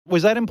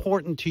Was that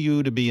important to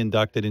you to be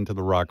inducted into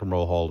the Rock and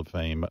Roll Hall of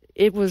Fame?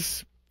 It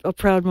was a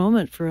proud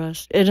moment for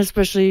us, and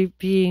especially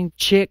being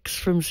chicks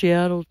from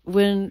Seattle.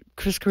 When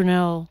Chris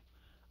Cornell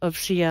of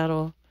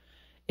Seattle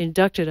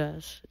inducted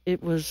us,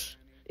 it was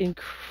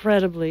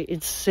incredibly,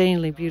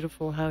 insanely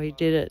beautiful how he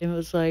did it. It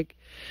was like,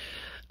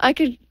 I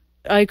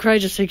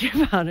cried just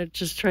thinking about it,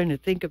 just trying to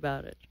think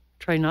about it,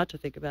 try not to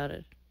think about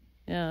it.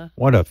 Yeah.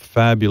 What a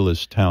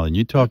fabulous talent.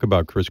 You talk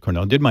about Chris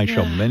Cornell. Did my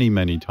show many,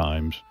 many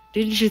times.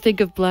 Didn't you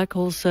think of Black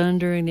Hole Sun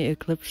during the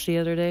eclipse the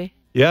other day?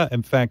 Yeah,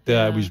 in fact,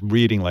 I was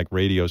reading like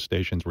radio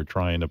stations were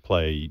trying to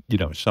play,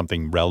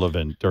 something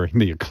relevant during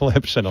the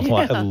eclipse, and a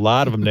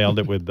lot of them nailed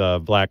it with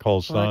Black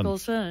Hole Sun. Black Hole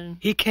Sun.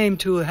 He came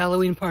to a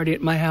Halloween party at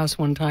my house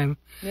one time.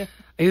 Yeah.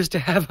 I used to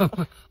have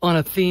him on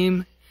a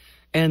theme,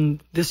 and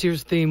this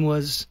year's theme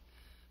was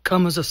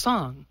Come as a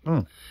Song.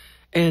 Mm.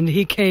 And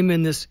he came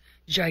in this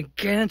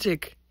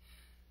gigantic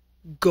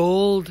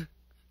gold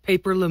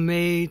paper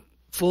lame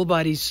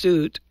full-body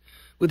suit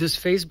with his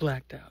face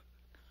blacked out.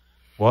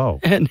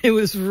 Wow. And it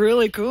was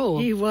really cool.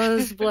 He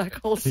was Black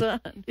Hole Sun.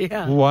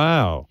 Yeah.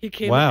 Wow. He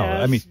came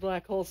as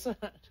Black Hole Sun.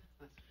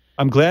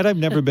 I'm glad I've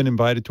never been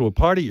invited to a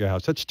party at your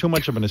house. That's too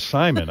much of an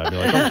assignment. I'd be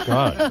like, oh,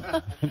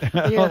 God.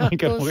 Yeah,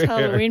 those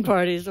Halloween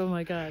parties, oh,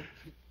 my God.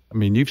 I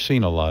mean, you've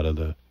seen a lot of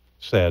the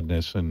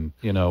sadness and,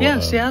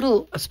 Yeah,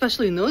 Seattle,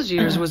 especially in those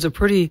years, was a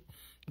pretty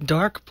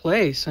dark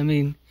place. I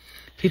mean,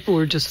 people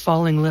were just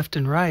falling left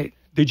and right.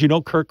 Did you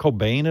know Kurt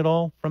Cobain at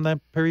all from that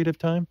period of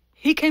time?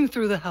 He came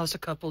through the house a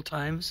couple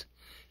times.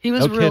 He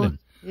was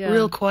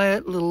real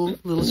quiet, little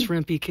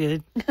shrimpy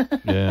kid.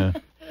 Yeah.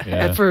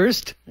 At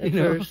first,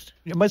 first.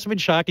 It must have been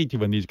shocking to you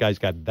when these guys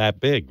got that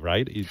big,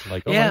 right? It's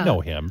like, I know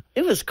him.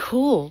 It was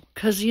cool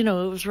because, it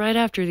was right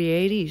after the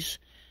 80s.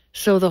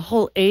 So the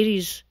whole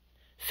 80s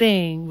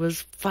thing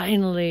was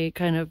finally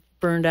kind of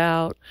burned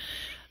out,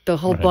 the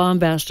whole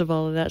bombast of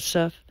all of that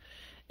stuff.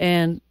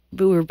 And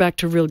we were back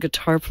to real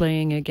guitar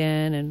playing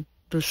again, and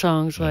the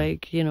songs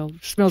like,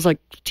 Smells Like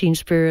Teen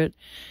Spirit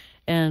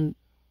and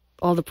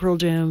all the Pearl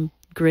Jam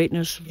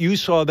greatness. You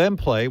saw them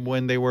play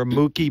when they were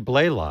Mookie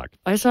Blaylock.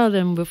 I saw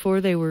them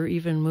before they were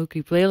even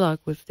Mookie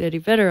Blaylock with Eddie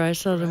Vedder. I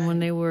saw them when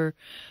they were...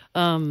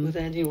 with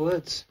Andy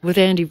Woods. With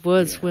Andy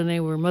Woods when they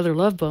were Mother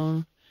Love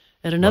Bone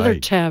at another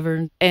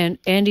tavern. And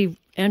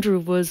Andrew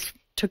Woods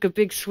took a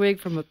big swig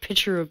from a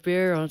pitcher of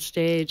beer on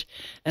stage,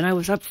 and I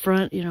was up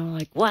front,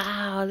 like,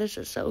 wow, this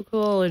is so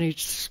cool. And he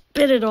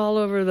spit it all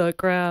over the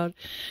crowd.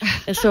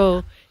 And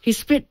so he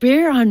spit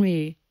beer on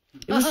me.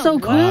 It was so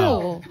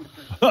cool.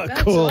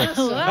 Cool.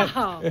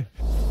 Wow.